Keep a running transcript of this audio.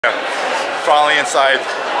finally inside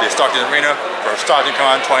the Stockton Arena for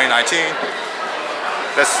StocktonCon 2019.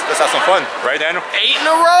 Let's have some fun, right, Daniel? 8 in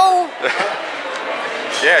a row?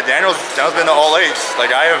 Yeah, Daniel's been to all 8.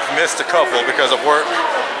 Like, I have missed a couple because of work.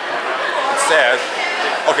 It's sad.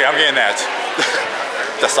 Okay, I'm getting that.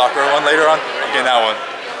 The soccer one later on, I'm getting that one.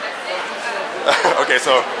 Okay,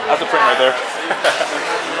 so that's the print right there.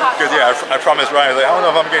 Because yeah, I promised Ryan, like, I don't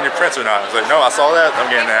know if I'm getting your prints or not. I was like, no, I saw that, I'm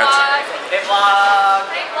getting that. Hey vlog!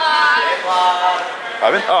 Hey vlog! Hey vlog!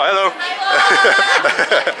 Robin? Oh, hello.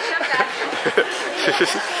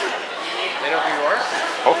 They know who you are?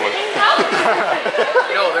 Hopefully.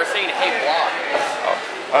 No, they're saying hey vlog.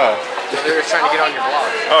 Oh. So they're just trying to get on your blog.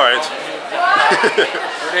 Alright.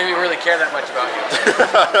 They didn't even really care that much about you.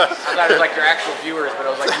 I thought it was like your actual viewers, but I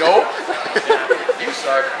was like, nope. You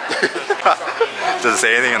suck. Does it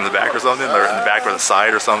say anything in the back or something? Or in the back or the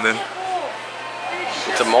side or something?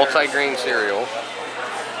 It's a multi-grain cereal.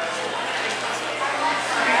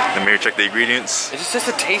 Let me check the ingredients. It's just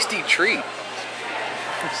a tasty treat.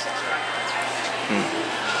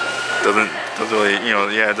 Doesn't really, you know,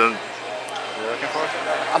 yeah, it doesn't. What are you looking for?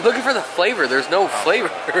 I'm looking for the flavor. There's no flavor.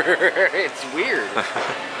 It's weird.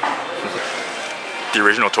 The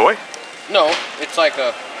original toy? No, it's like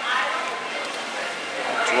a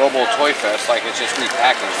Robo Toy Fest. Like it's just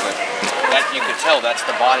repackaged, but that you could tell that's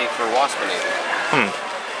the body for Waspinator.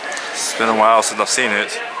 It's been a while since I've seen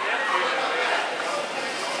it.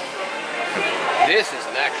 This is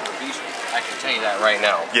an actual beast. I can tell you that right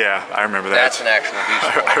now. Yeah, I remember that. That's an actual beast.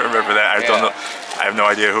 I remember that. I don't know. I have no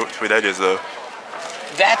idea who that is though.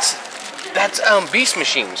 That's Beast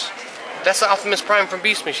Machines. That's the Optimus Prime from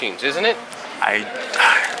Beast Machines, isn't it?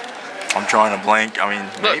 I'm drawing a blank. I mean,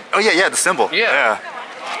 maybe. Oh yeah, the symbol. Yeah.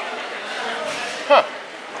 Huh.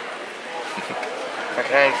 I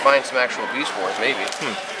can find some actual Beast Wars, maybe. Is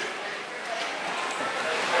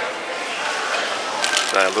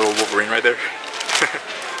that a little Wolverine right there?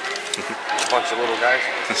 Bunch of little guys.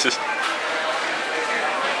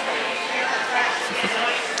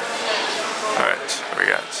 Alright, what we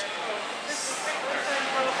got?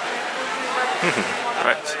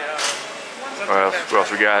 Alright. What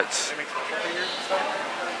else we got?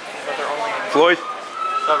 Floyd?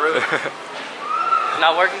 Not really.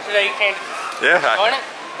 Not working today, you can't Yeah. join it?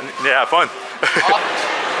 Yeah, fun.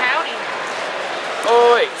 Howdy.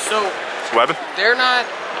 Oh wait, so It's a weapon?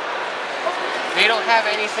 they don't have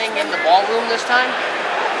anything in the ballroom this time?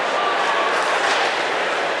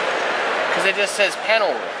 Because it just says panel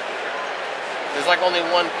room. There's like only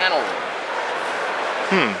one panel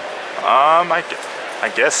room. I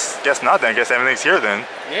guess not then. I guess everything's here then.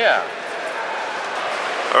 Yeah.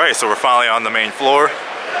 Alright, so we're finally on the main floor.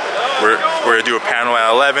 We're gonna do a panel at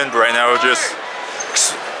 11, but right now we're just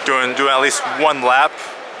doing at least one lap.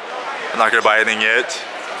 I'm not gonna buy anything yet.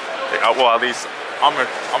 Well, at least I'm gonna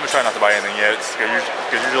try not to buy anything yet,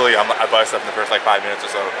 because usually I buy stuff in the first like 5 minutes or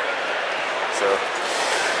so. So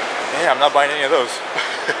yeah, I'm not buying any of those.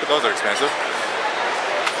 Those are expensive.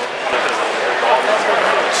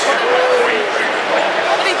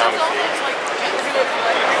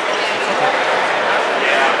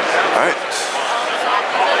 Alright.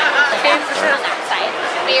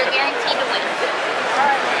 We are guaranteed to win.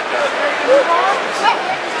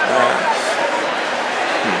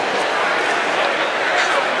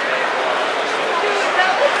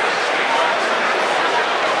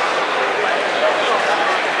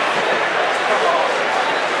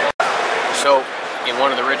 So, in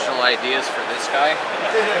one of the original ideas for this guy,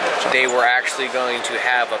 they were actually going to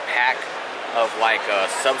have a pack of like a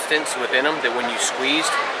substance within them that when you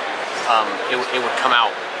squeezed, it would come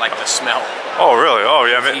out like the smell. Oh really? Oh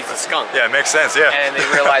yeah. He's a skunk. Yeah, it makes sense. Yeah. And they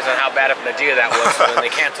realized on how bad of an idea that was, so then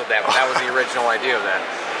they canceled that. But that was the original idea of that.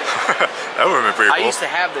 That would have been pretty cool. I used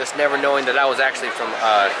to have this, never knowing that I was actually from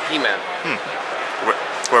He-Man.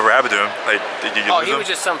 Whatever happened to him? Like, did you lose he him? was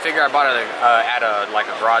just some figure I bought at a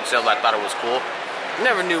garage sale that I thought it was cool.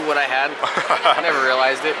 Never knew what I had. Never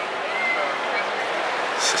realized it.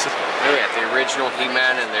 Yeah, the original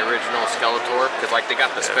He-Man and the original Skeletor, because like they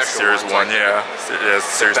got the special Series ones. 1, yeah.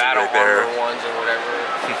 Series 2 battle right there. armor ones or whatever.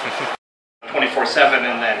 24/7,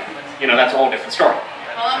 and then, you know, that's a whole different story.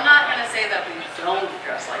 Well, I'm not going to say that we don't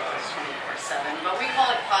dress like this 24/7, but we call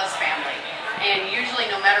it Cause Family. And usually,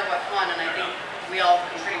 no matter what con, and I think we all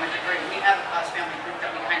can pretty much agree, we have a Cause Family group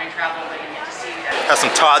that we kind of travel with and get to see you guys. Has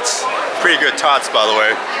some tots, pretty good tots by the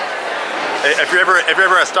way. If you're ever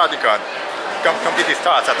at StocktonCon, come get these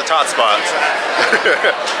tots at the tot spots.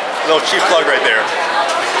 Little cheap plug right there.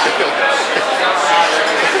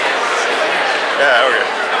 Yeah, okay.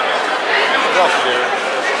 What else is there?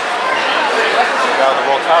 Got the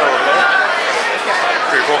roll towel over there.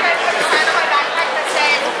 Pretty cool.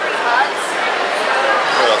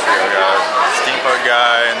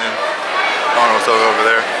 also over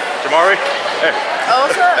there. Jamari? Hey. Oh,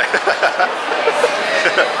 what's up?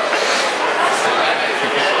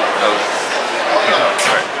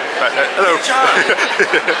 Hello.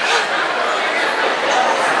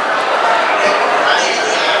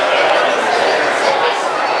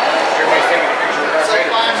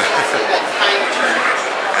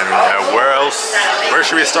 And where else? Where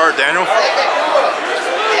should we start, Daniel? Well,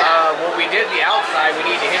 we did the outside. We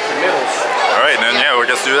need to hit the middles. All right, then. Yeah, we'll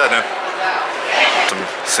just do that then. Some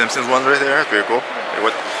Simpsons ones right there. Very cool.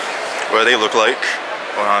 What do they look like?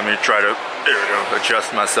 Well, let me try to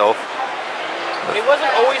adjust myself. It wasn't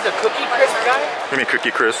always a Cookie Crisp guy? Give me Cookie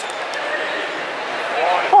Crisp.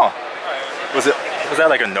 Huh. Was that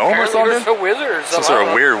like a gnome or something? There's a wizard or Some sort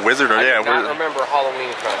of weird wizard or I yeah. do not remember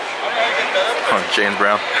Halloween Crunch. Oh, James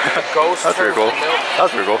Brown. Ghost. That's pretty cool.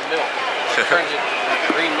 That's pretty cool. Milk. Turns it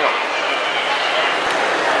green milk.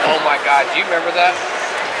 Oh my God! Do you remember that?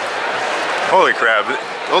 Holy crap!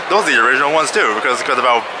 Those are the original ones too, because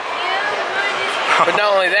about. But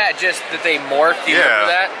not only that, just that they morphed. Do you remember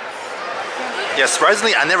that? Yeah,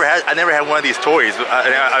 surprisingly, I never had one of these toys.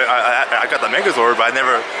 I got the Megazord, but I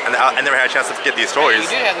never had a chance to get these toys.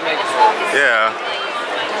 You did have the Megazord. Yeah.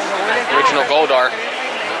 Original Goldar.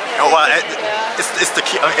 Oh, well, it's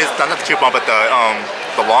not the coupon, but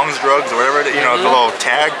the Longs drugs or whatever. You know, the little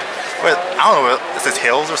tag. But I don't know. It says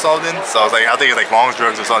Hills or something. So I was like, I think it's like Longs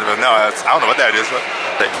drugs or something. But no, I don't know what that is. But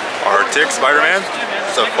like Arctic Spider-Man,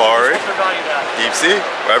 Safari, Deep Sea,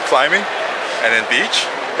 Web Climbing, and then Beach.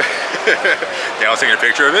 Yeah, I was taking a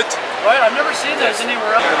picture of it. What? I've never seen this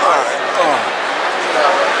anywhere else.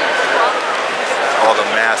 All the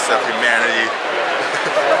mass of humanity.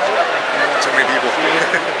 Too many people.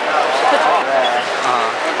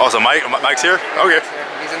 Also, Mike's here. Okay.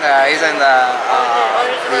 He's in the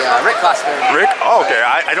Rick cluster. Rick? Oh, okay.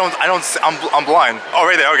 I'm blind. Oh,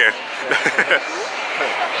 right there. Okay.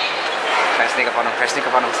 Try to sneak up on him. See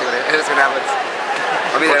what happens.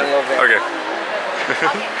 I'll be there in a little bit. Okay.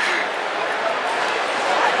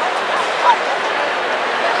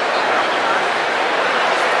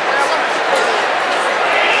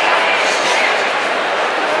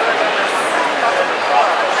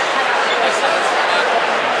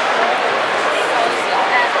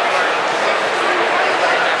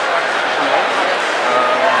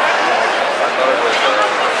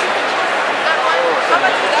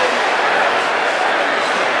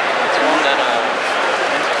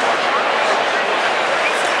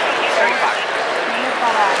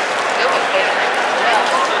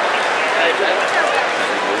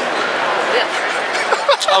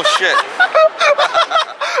 Oh shit.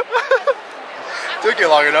 Took you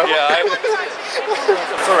long enough. Yeah.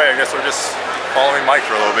 It's alright, I guess we're just following Mike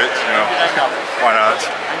for a little bit, you know. Why not?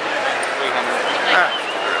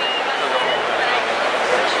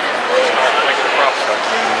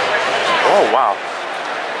 Oh wow.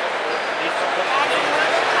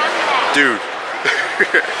 Dude.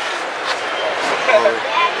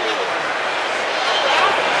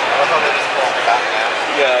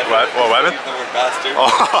 Yeah. What weapon? The word bastard. Oh.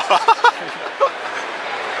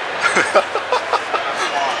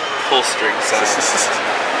 Full string sound.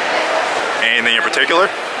 Anything in particular?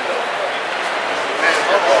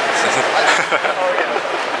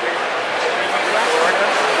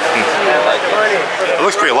 It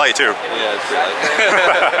looks pretty light too. Yeah, it's pretty light.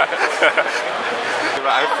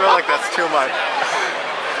 I feel like that's too much.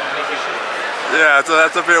 Yeah, so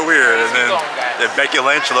that's a bit weird. And then Becky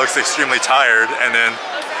Lynch looks extremely tired, and then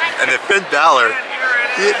Finn Balor,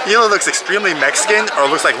 he either looks extremely Mexican or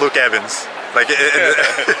looks like Luke Evans. Like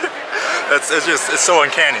it's so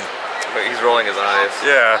uncanny. But he's rolling his eyes.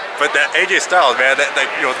 Yeah, but that AJ Styles, man,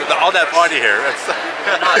 all that body hair, that's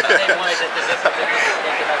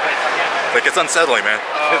like it's unsettling, man.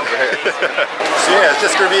 So yeah, it's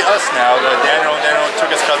just gonna be us now. Daniel took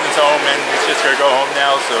his cousins home, and he's just gonna go home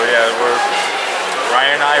now. So yeah,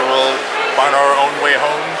 Ryan and I will find our own way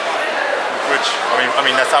home. Which I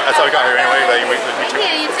mean that's how we got here anyway. Like we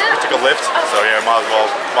took a lift, so yeah, might as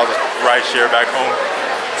well ride share back home.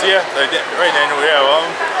 So yeah, right, Daniel. Yeah, well,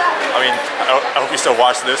 I mean, I hope you still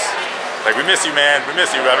watch this. Like, we miss you, man. We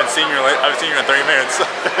miss you. I haven't seen you in 30 minutes.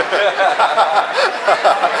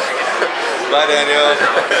 Bye, Daniel.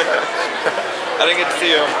 I didn't get to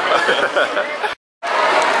see him.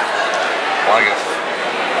 Want to get a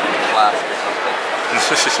flask or something?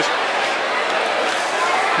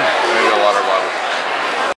 Maybe a water bottle.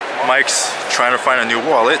 Mike's trying to find a new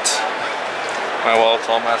wallet. My wallet's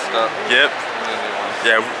all messed up. Yep.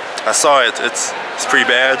 Yeah, I saw it. It's pretty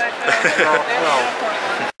bad.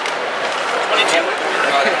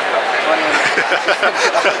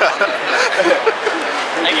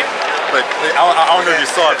 Thank you. But I don't know if you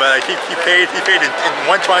saw it, but like, he paid in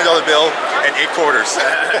one $20 bill and 8 quarters.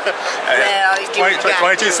 Well,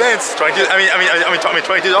 22 cents. 22. I mean,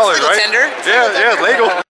 $22, right? Tender. Yeah,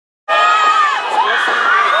 legal.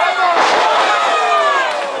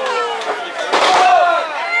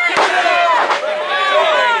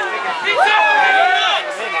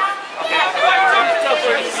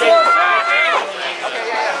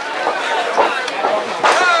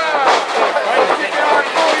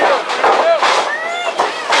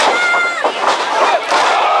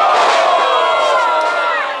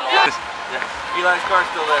 Eli's car's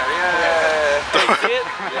still there. Yeah. Can you see it?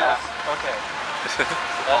 Yeah. Okay.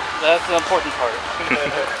 That's the important part.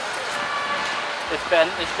 It's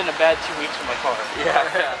been a bad 2 weeks for my car. Yeah.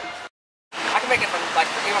 I can make it from like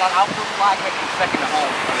even on outdoor fly, I can make it second to home.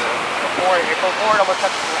 Before I was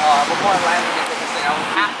before I landed into this thing, I was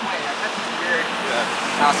halfway. That's weird.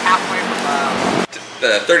 I was halfway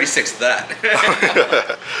from 36 to that.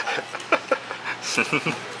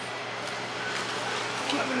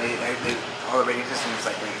 All the rating systems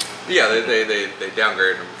like Yeah, they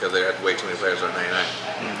downgraded them because they had way too many players on 99.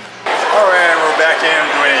 Alright, we're back in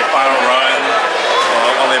doing a final run.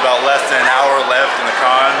 Only about less than an hour left in the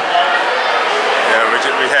con. Yeah,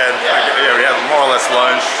 we had more or less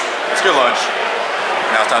lunch. It's good lunch.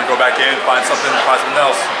 Now it's time to go back in, find something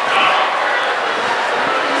else.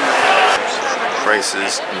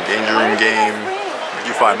 Prices, danger room game. What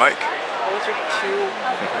did you find, Mike? Those are 2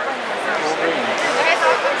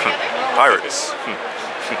 Pirates.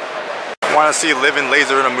 I want to see Living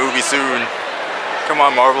Laser in a movie soon. Come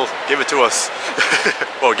on, Marvel, give it to us.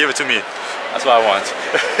 Well, give it to me. That's what I want.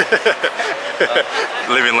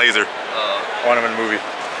 Living Laser. I want him in a movie.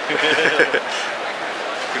 Give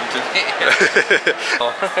them to me.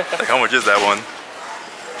 Like, how much is that one?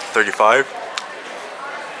 35?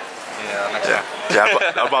 Yeah.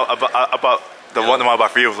 About the one I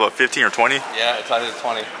bought for you was what, 15 or 20? Yeah, it's either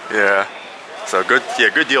 20. Yeah. So good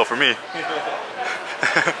deal for me.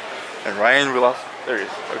 And Ryan, we lost. There he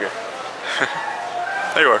is. Okay.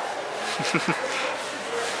 There you are.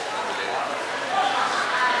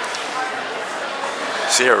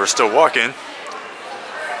 So yeah, we're still walking.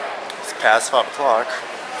 It's past 5 o'clock.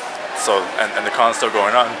 So and the con's still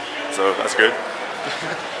going on. So that's good.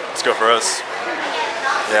 It's good for us.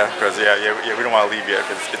 Yeah, because we don't want to leave yet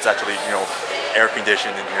because it's actually, you know, air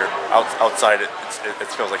conditioned in here. Outside it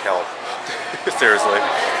feels like hell. Seriously.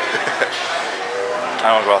 I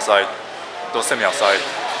don't want to go outside. Don't send me outside.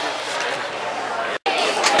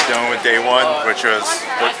 Done with day 1, which was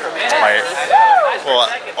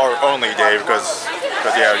our only day because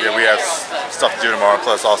we have stuff to do tomorrow.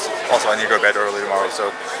 Plus also I need to go to bed early tomorrow,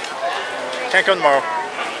 so can't come tomorrow.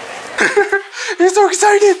 He's so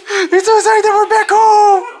excited! He's so excited that we're back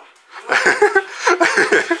home!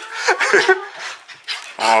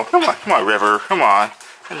 Oh, come on, River, come on.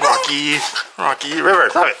 Rocky, River,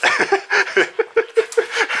 stop it.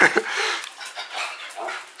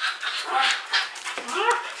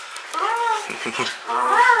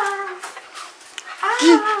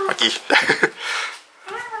 Rocky.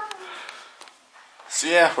 So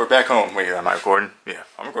yeah, we're back home. Wait, am I recording? Yeah,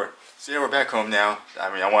 I'm recording. So yeah, we're back home now. I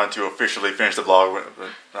mean, I wanted to officially finish the vlog when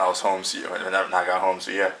I was home, so when I got home,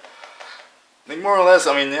 so yeah. I think more or less,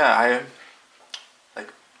 I mean, yeah,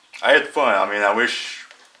 I had fun. I mean, I wish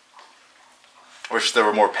there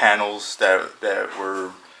were more panels that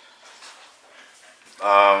were, so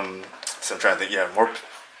I'm trying to think, yeah, more,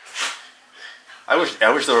 I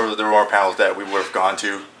wish there were more panels that we would have gone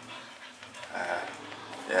to.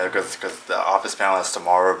 Yeah, because the office panel is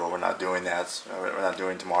tomorrow, but we're not doing that. So we're not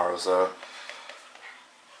doing tomorrow, so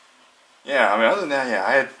yeah. I mean, other than that, yeah,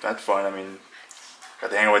 I had fun. I mean, got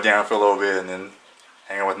to hang out with Dan for a little bit, and then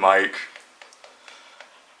hang out with Mike.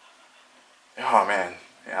 Oh man,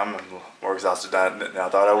 yeah, I'm more exhausted than I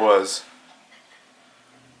thought I was.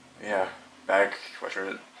 Yeah, back.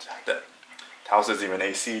 That house isn't even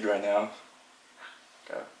AC'd right now.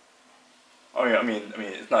 Okay. Oh yeah, I mean,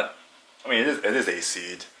 it's not. I mean, it is AC'd.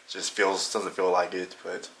 It just doesn't feel like it,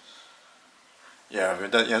 but yeah,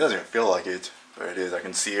 it doesn't even feel like it, but it is. I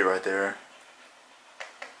can see it right there.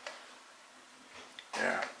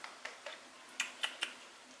 Yeah.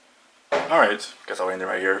 All right. Guess I'll end it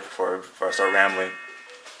right here before I start rambling.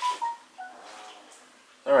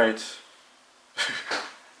 All right.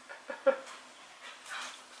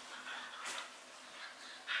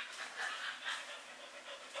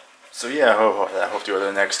 So yeah, I hope to go to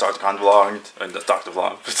the next StocktonCon vlog, and the Stockton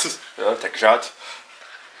vlog. Take a shot.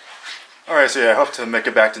 Alright, so yeah, I hope to make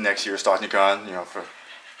it back to next year's StocktonCon, you know, for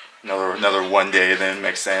another one day, then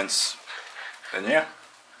makes sense. Then yeah.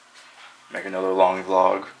 make another long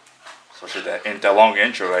vlog, especially that long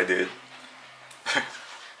intro I did.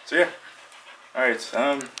 So yeah, all right.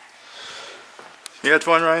 You had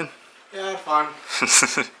fun, Ryan? Yeah, I had fun.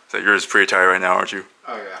 So you're just pretty tired right now, aren't you?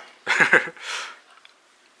 Oh yeah.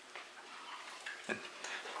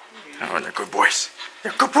 Oh, they're good boys.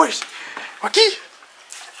 They're good boys. Waki.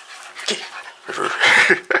 Waki.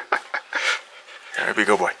 Yeah, be a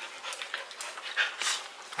good boy.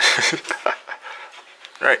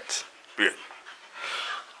 Right. Good.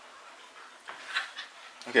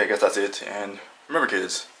 Okay, I guess that's it. And remember,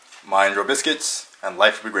 kids, mind your biscuits and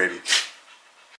life will be gravy.